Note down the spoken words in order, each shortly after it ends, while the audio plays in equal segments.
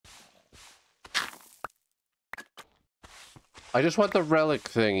I just want the relic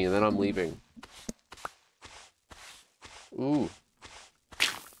thingy, and then I'm leaving. Ooh.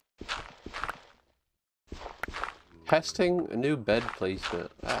 Testing a new bed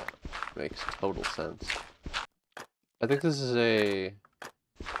placement. That makes total sense. I think this is a...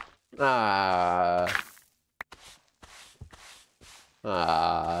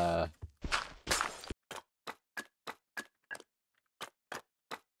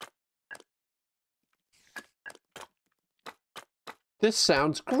 This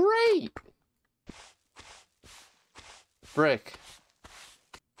sounds great! Brick.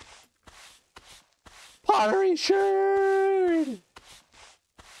 Pottery shirt!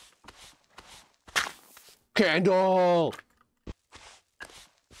 Candle!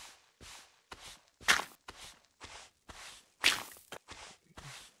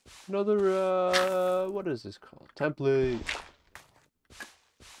 Another, what is this called? Template.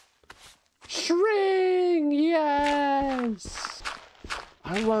 String! Yes!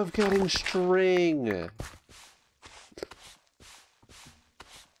 I love getting string.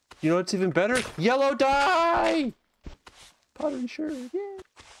 You know what's even better? Yellow dye! Pottery shirt, yeah.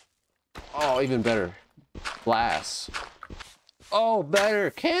 Oh, even better. Glass. Oh,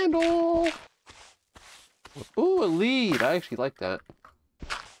 better. Candle! Ooh, a lead. I actually like that.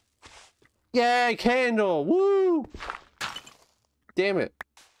 Yay, candle! Woo! Damn it.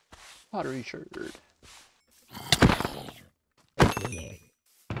 Pottery shirt.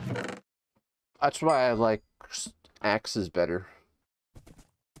 That's why I like axes better.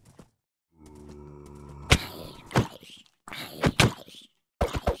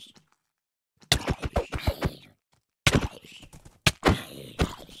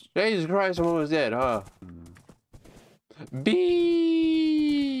 Jesus Christ, I'm almost dead, huh?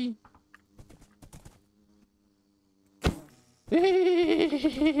 B.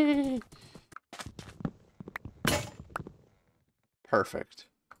 Perfect.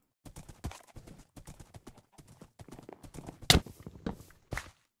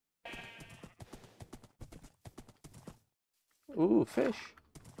 Ooh, fish.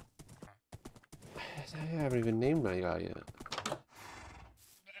 I haven't even named my guy yet.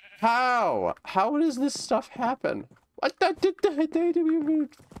 How? How does this stuff happen? What the?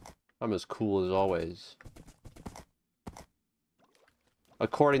 I'm as cool as always.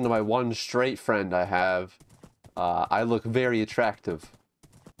 According to my one straight friend I have, I look very attractive.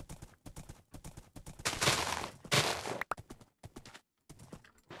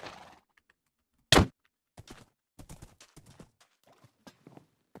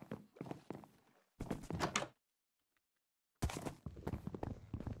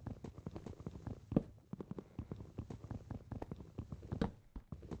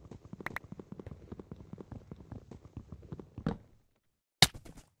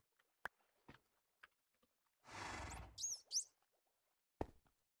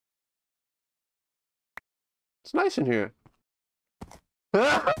 It's nice in here.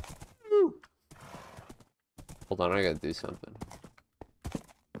 Hold on, I gotta do something.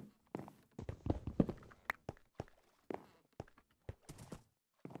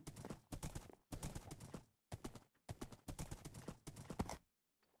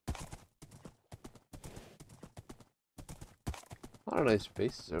 A lot of nice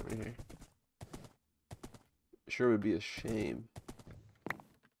spaces over here. Sure would be a shame.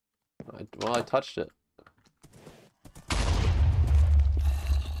 Well, I touched it.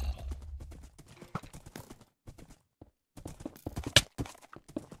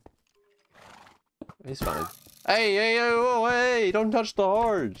 He's fine. Hey, hey, hey, whoa, hey! Don't touch the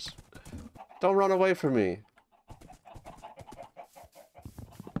horse! Don't run away from me.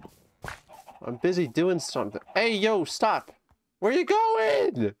 I'm busy doing something. Hey, yo, stop! Where you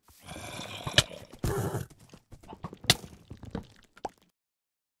going?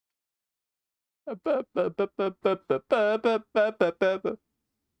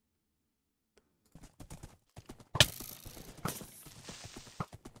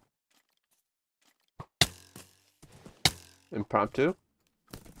 Impromptu.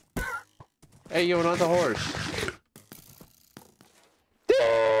 Hey, yo, not the horse.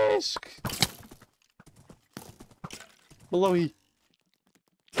 Disc! Belowy.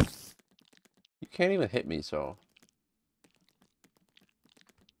 You can't even hit me, so.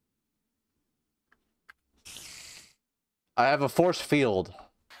 I have a force field.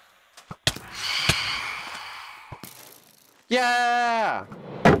 Yeah!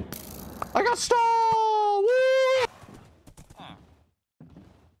 I got stalled! Woo!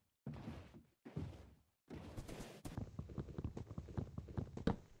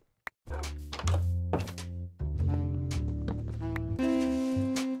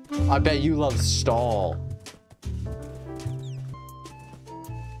 I bet you love stall.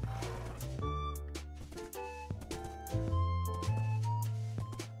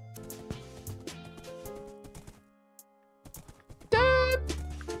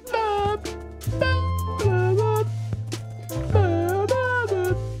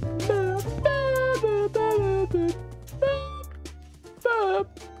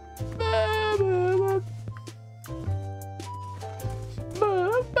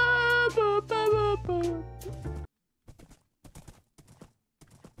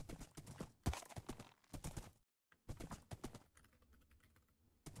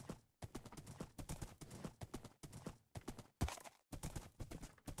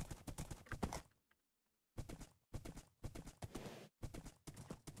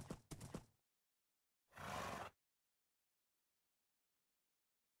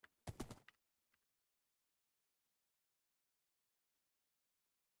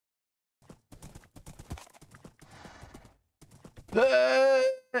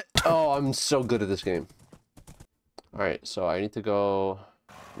 Oh, I'm so good at this game. Alright, so I need to go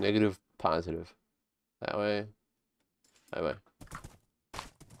negative, positive. That way. That way.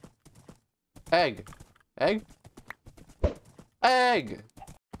 Egg! Egg? Egg!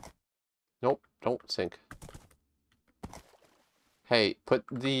 Nope, don't sink. Hey, put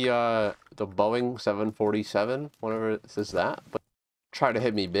the Boeing 747, whatever it says that, but try to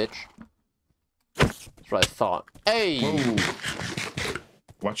hit me, bitch. That's what I thought. Hey! Whoa.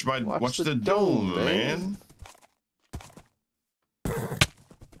 Watch the dome, man.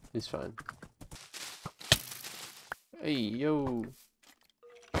 He's fine. Hey, yo.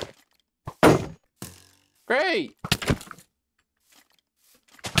 Great!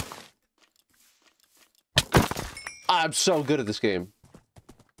 I'm so good at this game.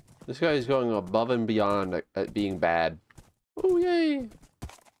 This guy is going above and beyond at being bad. Oh, yay!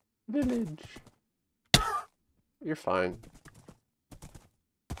 Village. You're fine.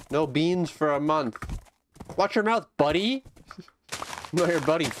 No beans for a month. Watch your mouth, buddy! Not your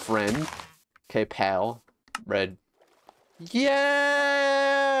buddy, friend. Okay, pal. Red.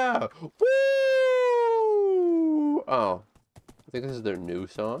 Yeah! Woo! Oh. I think this is their new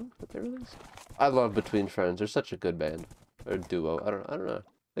song that they released. I love Between Friends. They're such a good band. Or duo. I don't know.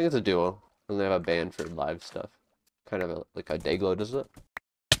 I think it's a duo. And they have a band for live stuff. Kind of like a Dayglow does it.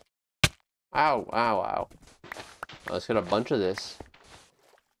 Ow, ow, ow. Let's get a bunch of this.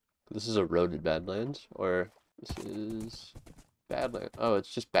 This is eroded Badlands, or this is Badlands. Oh,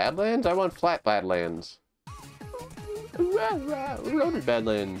 it's just Badlands? I want flat Badlands. Eroded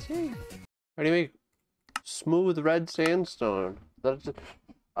Badlands. Yay. How do you make smooth red sandstone? That's just...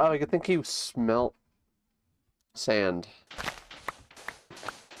 Oh, I think you smelt sand.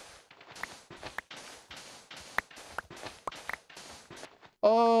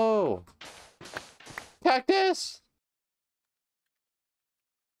 Oh! Cactus!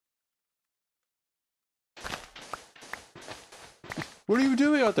 What are you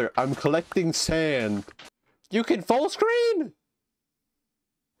doing out there? I'm collecting sand. You can full screen?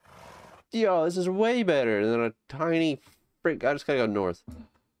 Yo, this is way better than a tiny freak. I just gotta go north.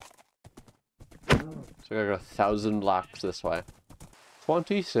 So I gotta go 1,000 blocks this way.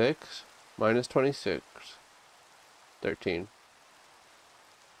 26 minus 26. 13.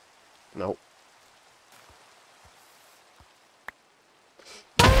 Nope.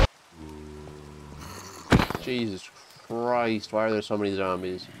 Jesus Christ, why are there so many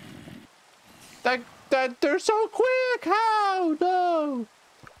zombies? They're so quick! How? No!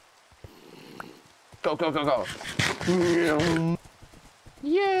 Go, go, go, go!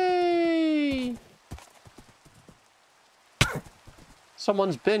 Yay!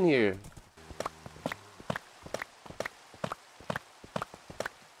 Someone's been here.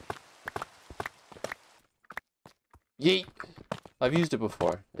 Yeet! I've used it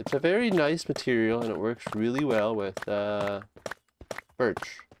before. It's a very nice material and it works really well with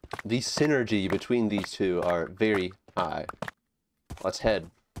birch. The synergy between these two are very high. Let's head.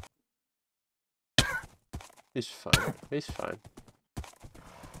 He's fine. He's fine.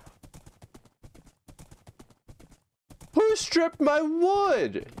 Who stripped my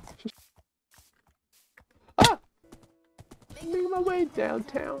wood? Ah! Making my way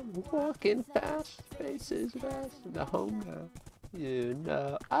downtown, walking fast, faces fast, the home now. You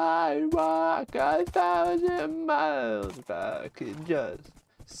know, I walk 1,000 miles if I could just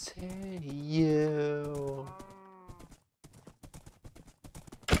say you.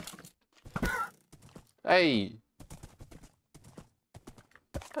 Hey!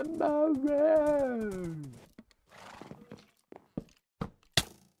 I'm around.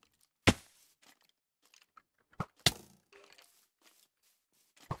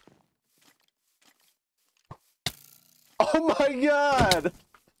 Oh my god!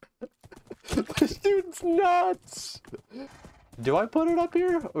 This dude's nuts! Do I put it up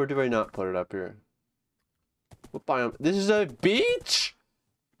here, or do I not put it up here? What biome? This is a beach?!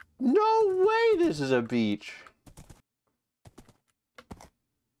 No way this is a beach!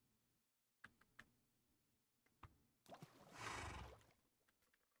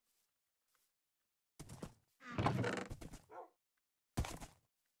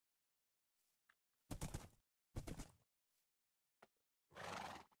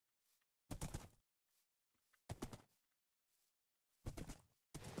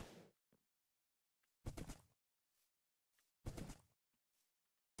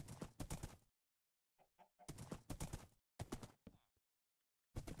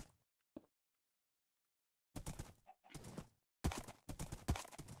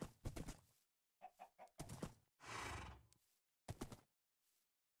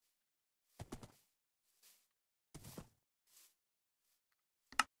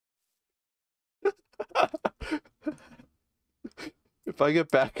 If I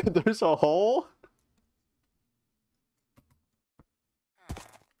get back and there's a hole.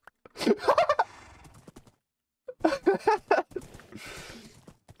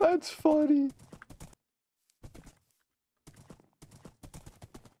 That's funny.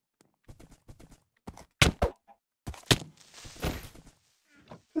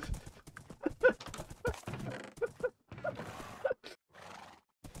 I'm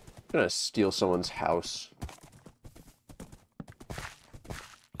gonna steal someone's house.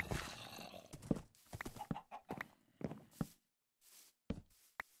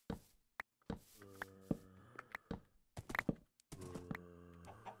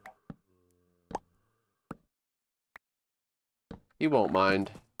 He won't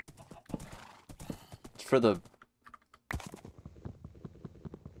mind. It's for the